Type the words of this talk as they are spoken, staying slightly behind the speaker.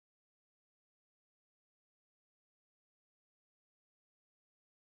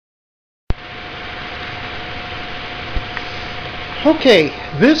Okay,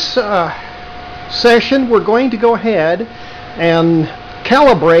 this session we're going to go ahead and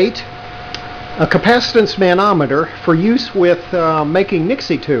calibrate a capacitance manometer for use with making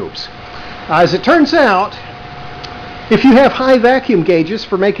Nixie tubes. As it turns out, if you have high vacuum gauges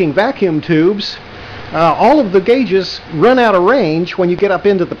for making vacuum tubes, all of the gauges run out of range when you get up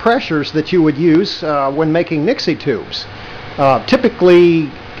into the pressures that you would use when making Nixie tubes. Typically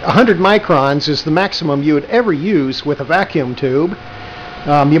 100 microns is the maximum you would ever use with a vacuum tube.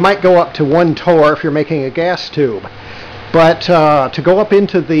 You might go up to 1 torr if you're making a gas tube. But to go up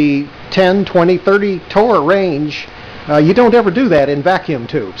into the 10, 20, 30 torr range, you don't ever do that in vacuum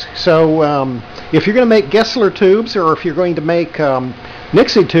tubes. So if you're going to make geissler tubes, or if you're going to make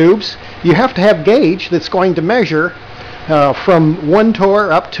Nixie tubes, you have to have gauge that's going to measure from 1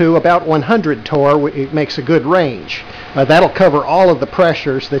 torr up to about 100 torr. It makes a good range. That'll cover all of the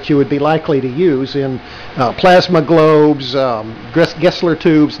pressures that you would be likely to use in plasma globes, geissler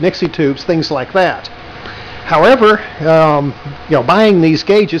tubes, Nixie tubes, things like that. However, buying these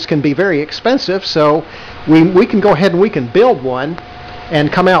gauges can be very expensive, so we can go ahead and we can build one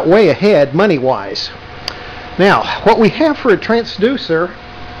and come out way ahead money-wise. Now, what we have for a transducer,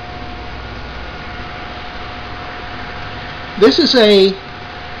 this is a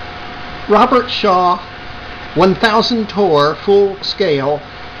Robert Shaw 1000 torr full scale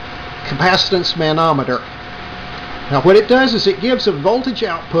capacitance manometer. Now what it does is it gives a voltage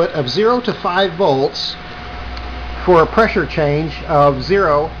output of 0 to 5 volts for a pressure change of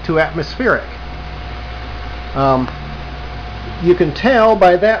 0 to atmospheric. You can tell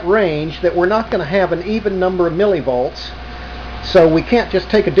by that range that we're not going to have an even number of millivolts, so we can't just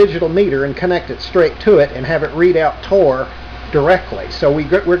take a digital meter and connect it straight to it and have it read out torr directly. So we're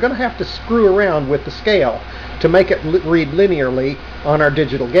going to have to screw around with the scale to make it read linearly on our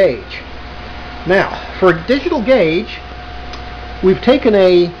digital gauge. Now, for a digital gauge, we've taken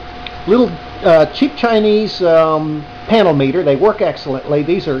a little cheap Chinese panel meter. They work excellently.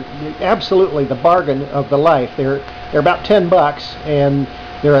 These are absolutely the bargain of the life. They're about 10 bucks, and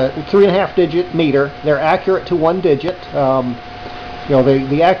they're a 3.5 digit meter. They're accurate to 1 digit.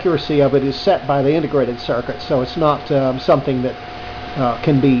 The accuracy of it is set by the integrated circuit, so it's not something that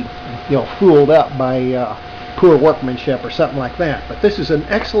can be fooled up by poor workmanship or something like that. But this is an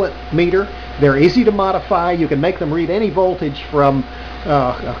excellent meter. They're easy to modify. You can make them read any voltage from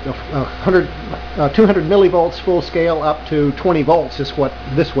 200 millivolts full scale up to 20 volts is what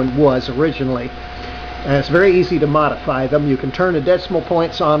this one was originally. And it's very easy to modify them. You can turn the decimal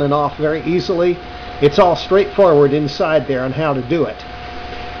points on and off very easily. It's all straightforward inside there on how to do it.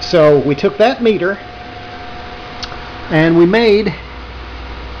 So we took that meter and we made,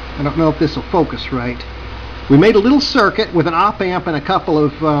 I don't know if this will focus right, we made a little circuit with an op amp and a couple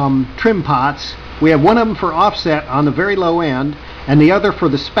of trim pots. We have one of them for offset on the very low end and the other for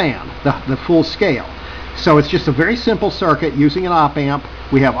the span, the full scale. So it's just a very simple circuit using an op amp.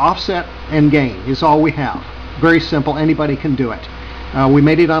 We have offset and gain is all we have. Very simple, anybody can do it. We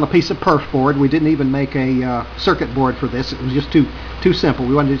made it on a piece of perf board. We didn't even make a circuit board for this. It was just too simple.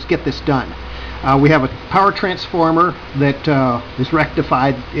 We wanted to just get this done. We have a power transformer that is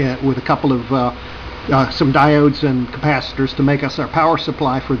rectified with a couple of some diodes and capacitors to make us our power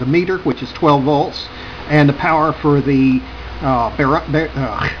supply for the meter, which is 12 volts, and the power for the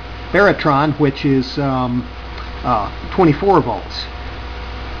barytron, which is 24 volts.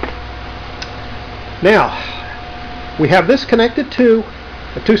 Now, we have this connected to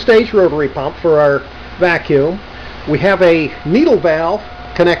a 2-stage rotary pump for our vacuum. We have a needle valve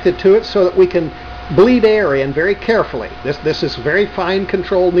connected to it so that we can bleed air in very carefully. This is a very fine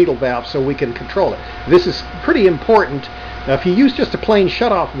control needle valve, so we can control it. This is pretty important. If you use just a plain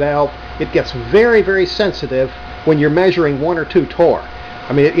shutoff valve, it gets very, very sensitive when you're measuring 1 or 2 torr.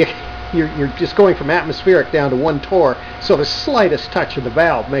 I mean, you're just going from atmospheric down to 1 torr, so the slightest touch of the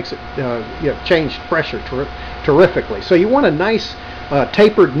valve makes it change pressure terrifically. So you want a nice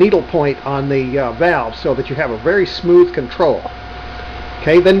tapered needle point on the valve so that you have a very smooth control.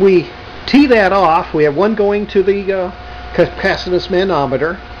 Okay, then we tee that off. We have one going to the capacitance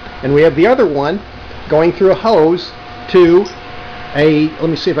manometer, and we have the other one going through a hose to a, let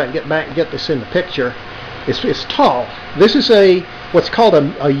me see if I can get back and get this in the picture. It's tall. This is what's called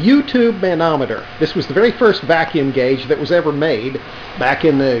a U-tube manometer. This was the very first vacuum gauge that was ever made back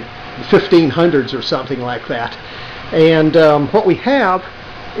in the 1500s or something like that. And what we have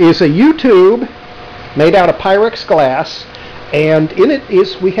is a U-tube made out of Pyrex glass, and in it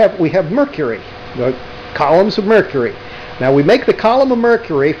is we have mercury, the columns of mercury. Now we make the column of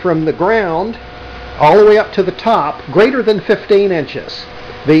mercury from the ground all the way up to the top greater than 15 inches.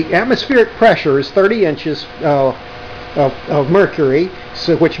 The atmospheric pressure is 30 inches of mercury,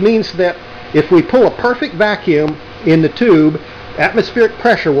 so which means that if we pull a perfect vacuum in the tube, atmospheric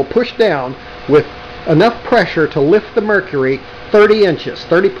pressure will push down with enough pressure to lift the mercury 30 inches,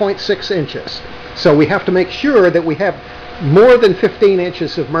 30.6 inches. So we have to make sure that we have more than 15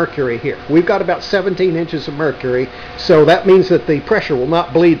 inches of mercury here. We've got about 17 inches of mercury, so that means that the pressure will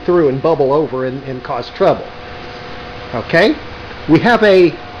not bleed through and bubble over and cause trouble. Okay? We have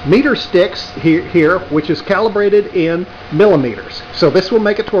a meter sticks here, which is calibrated in millimeters. So this will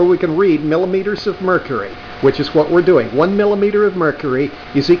make it to where we can read millimeters of mercury, which is what we're doing. 1 millimeter of mercury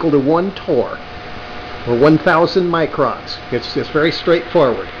is equal to 1 torr, or 1,000 microns. It's very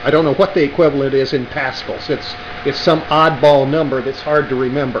straightforward. I don't know what the equivalent is in pascals. It's some oddball number that's hard to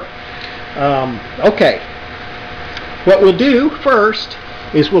remember. Okay. What we'll do first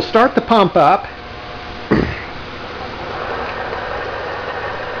is we'll start the pump up.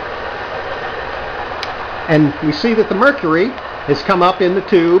 And we see that the mercury has come up in the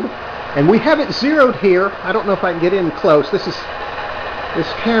tube, and we have it zeroed here. I don't know if I can get in close. This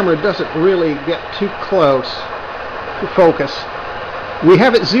camera doesn't really get too close to focus. We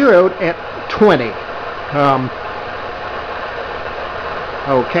have it zeroed at 20.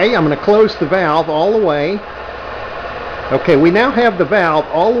 Okay, I'm going to close the valve all the way. Okay, we now have the valve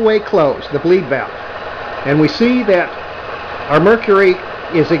all the way closed, the bleed valve. And we see that our mercury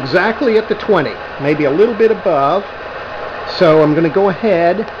is exactly at the 20, maybe a little bit above. So I'm going to go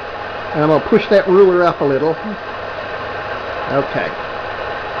ahead and I'm going to push that ruler up a little. Okay,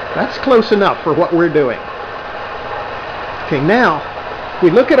 that's close enough for what we're doing. Okay, now we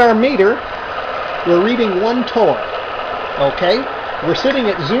look at our meter. We're reading 1 torr. Okay, we're sitting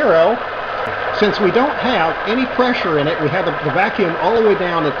at 0. Since we don't have any pressure in it, we have the vacuum all the way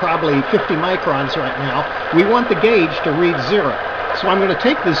down at probably 50 microns right now. We want the gauge to read 0. So I'm going to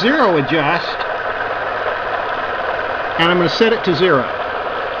take the 0 adjust and I'm going to set it to 0.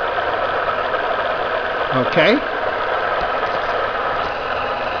 Okay.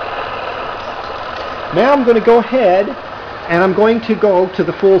 Now I'm going to go ahead and I'm going to go to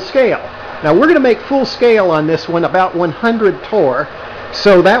the full scale. Now we're going to make full scale on this one about 100 torr.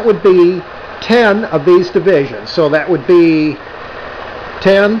 So that would be 10 of these divisions. So that would be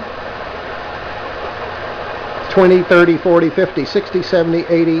 10, 20, 30, 40, 50, 60, 70,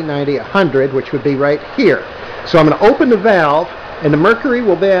 80, 90, 100, which would be right here. So I'm going to open the valve, and the mercury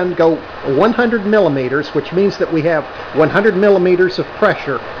will then go 100 millimeters, which means that we have 100 millimeters of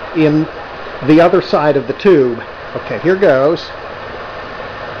pressure in the other side of the tube. Okay, here goes.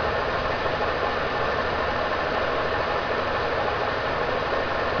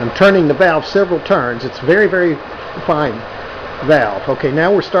 I'm turning the valve several turns. It's very, very fine valve. Okay,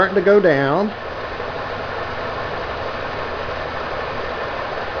 now we're starting to go down.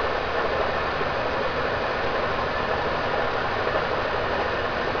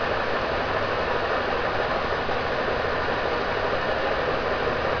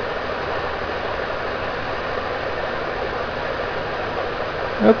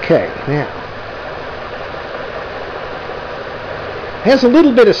 Okay, now it has a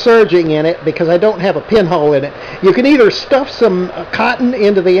little bit of surging in it because I don't have a pinhole in it. You can either stuff some cotton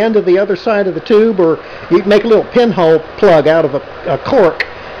into the end of the other side of the tube, or you can make a little pinhole plug out of a cork,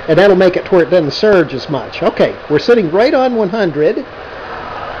 and that'll make it to where it doesn't surge as much. Okay, we're sitting right on 100.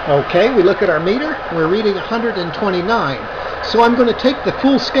 Okay, we look at our meter. We're reading 129. So I'm going to take the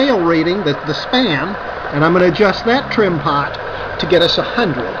full scale reading, the span, and I'm going to adjust that trim pot to get us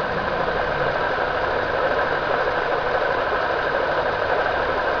 100.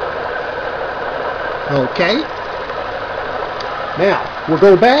 Okay. Now we'll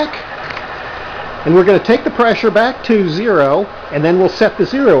go back and we're going to take the pressure back to 0, and then we'll set the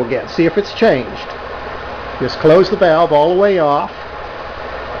 0 again, see if it's changed. Just close the valve all the way off.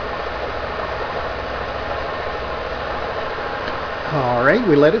 Alright,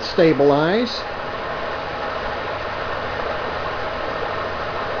 we let it stabilize.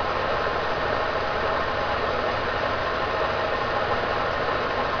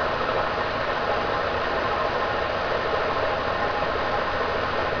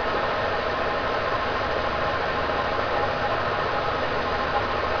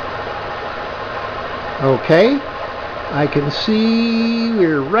 Okay, I can see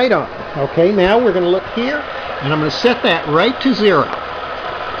we're right on. Okay, now we're going to look here, and I'm going to set that right to 0.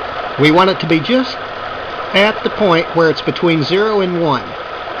 We want it to be just at the point where it's between 0 and 1.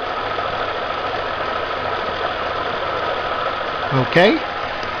 Okay,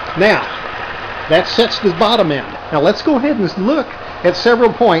 now that sets the bottom end. Now let's go ahead and look at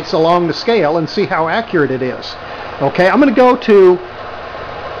several points along the scale and see how accurate it is. Okay, I'm going to go to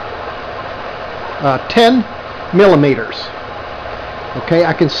 10 millimeters. Okay,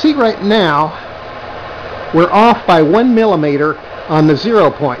 I can see right now we're off by 1 millimeter on the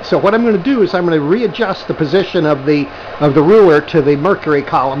 0 point. So what I'm going to do is I'm going to readjust the position of the ruler to the mercury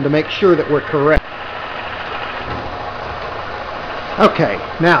column to make sure that we're correct. Okay,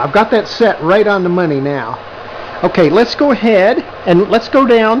 now I've got that set right on the money now. Okay, let's go ahead and let's go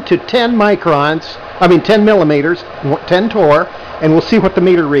down to 10 millimeters, 10 torr, and we'll see what the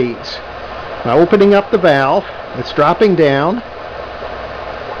meter reads. Now opening up the valve, it's dropping down.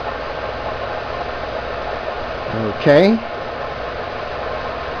 Okay.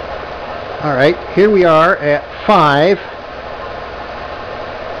 All right, here we are at 5.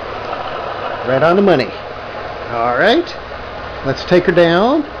 Right on the money. All right, let's take her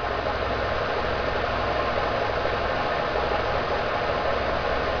down.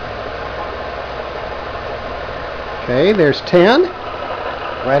 Okay, there's 10.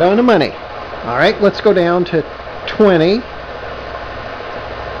 Right on the money. All right, let's go down to 20.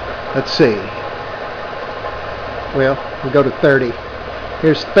 Let's see. Well, we'll go to 30.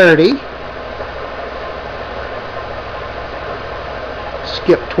 Here's 30.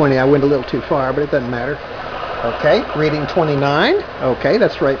 Skip 20. I went a little too far, but it doesn't matter. Okay, reading 29. Okay,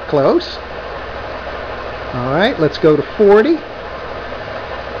 that's right close. All right, let's go to 40.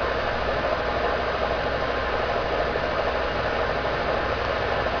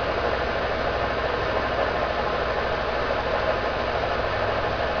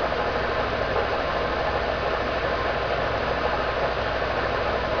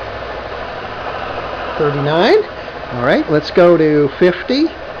 $39. All right, let's go to 50.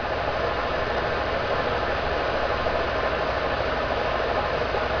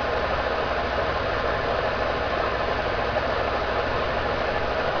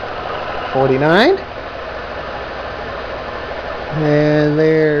 $49. And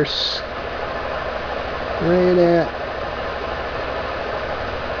there's right at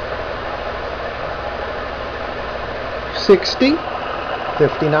 60.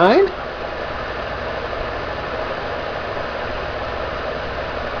 59.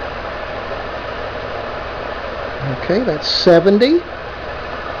 Okay, that's 70.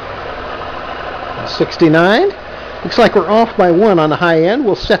 69. Looks like we're off by 1 on the high end.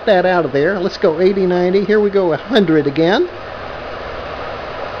 We'll set that out of there. Let's go 80, 90. Here we go, 100 again.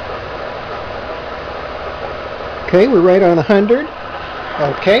 Okay, we're right on 100.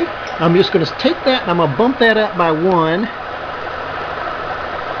 Okay, I'm just going to take that and I'm going to bump that up by 1.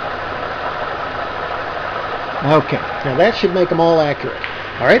 Okay, now that should make them all accurate.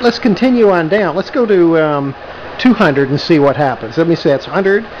 All right, let's continue on down. Let's go to 200 and see what happens. Let me see, that's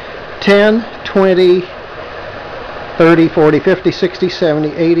 100, 10, 20, 30, 40, 50, 60, 70,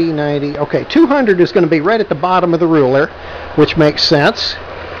 80, 90. Okay, 200 is going to be right at the bottom of the ruler, which makes sense.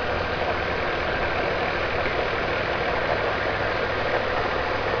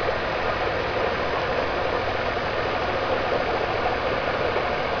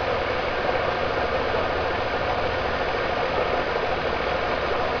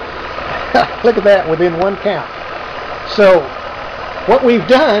 Look at that, within 1 count. So what we've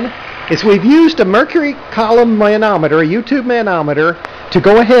done is we've used a mercury column manometer, a U-tube manometer, to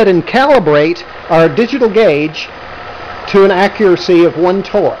go ahead and calibrate our digital gauge to an accuracy of 1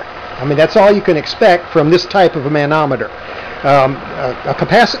 torr. I mean, that's all you can expect from this type of a manometer. A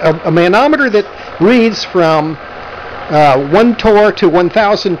manometer that reads from 1 torr to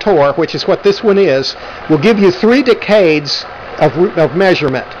 1,000 torr, which is what this one is, will give you 3 decades of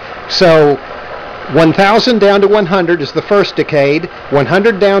measurement. So 1,000 down to 100 is the first decade,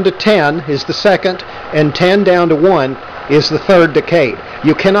 100 down to 10 is the second, and 10 down to 1 is the third decade.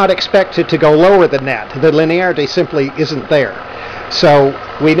 You cannot expect it to go lower than that. The linearity simply isn't there. So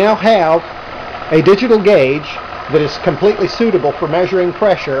we now have a digital gauge that is completely suitable for measuring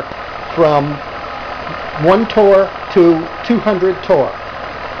pressure from 1 torr to 200 torr.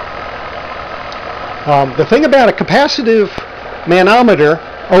 The thing about a capacitive manometer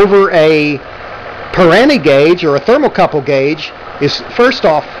over a per annum gauge or a thermocouple gauge is, first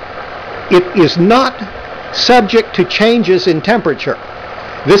off, it is not subject to changes in temperature.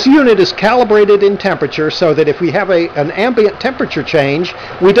 This unit is calibrated in temperature so that if we have an ambient temperature change,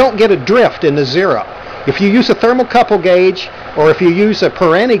 we don't get a drift in the 0. If you use a thermocouple gauge or if you use a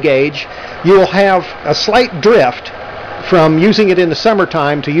per annum gauge, you will have a slight drift from using it in the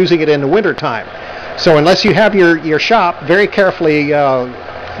summertime to using it in the wintertime. So unless you have your shop very carefully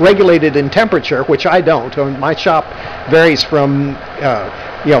regulated in temperature, which I don't. My shop varies from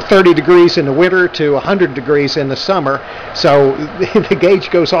 30 degrees in the winter to 100 degrees in the summer, so the gauge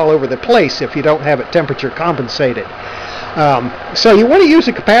goes all over the place if you don't have it temperature compensated. So you want to use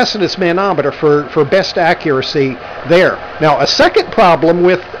a capacitance manometer for best accuracy there. Now, a second problem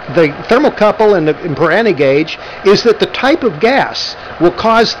with the thermocouple and the Pirani gauge is that the type of gas will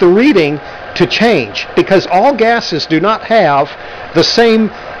cause the reading to change, because all gases do not have the same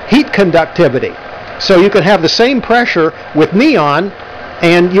heat conductivity. So you can have the same pressure with neon,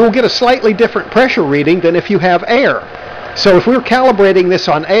 and you'll get a slightly different pressure reading than if you have air. So if we were calibrating this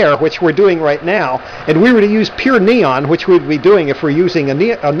on air, which we're doing right now, and we were to use pure neon, which we'd be doing if we're using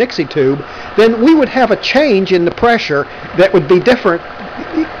a Nixie tube, then we would have a change in the pressure that would be different,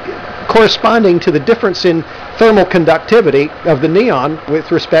 corresponding to the difference in thermal conductivity of the neon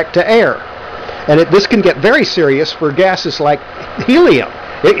with respect to air. And this can get very serious for gases like helium.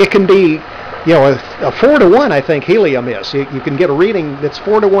 It can be, you know, a 4-to-1, I think helium is. You can get a reading that's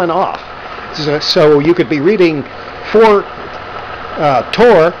 4-to-1 off. So you could be reading 4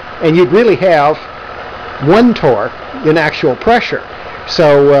 torr, and you'd really have 1 torr in actual pressure.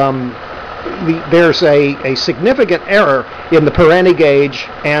 So there's a significant error in the Pirani gauge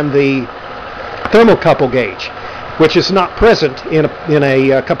and the thermocouple gauge, which is not present in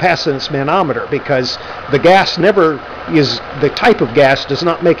a capacitance manometer, because the gas the type of gas does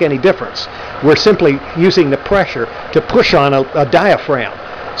not make any difference. We're simply using the pressure to push on a diaphragm.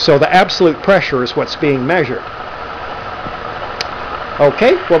 So the absolute pressure is what's being measured.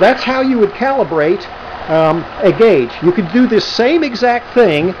 Okay, well, that's how you would calibrate a gauge. You could do this same exact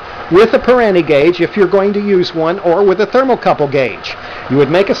thing with a Pirani gauge if you're going to use one, or with a thermocouple gauge. You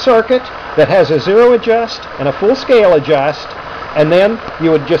would make a circuit that has a 0 adjust and a full scale adjust, and then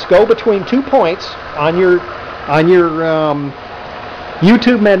you would just go between 2 points on your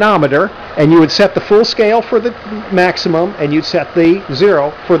U-tube manometer, and you would set the full scale for the maximum, and you'd set the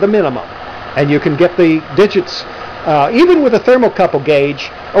 0 for the minimum. And you can get the digits, even with a thermocouple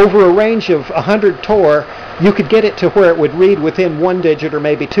gauge, over a range of 100 torr, you could get it to where it would read within 1 digit or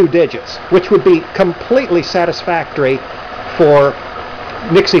maybe 2 digits, which would be completely satisfactory for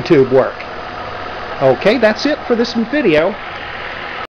Nixie tube work. Okay, that's it for this video.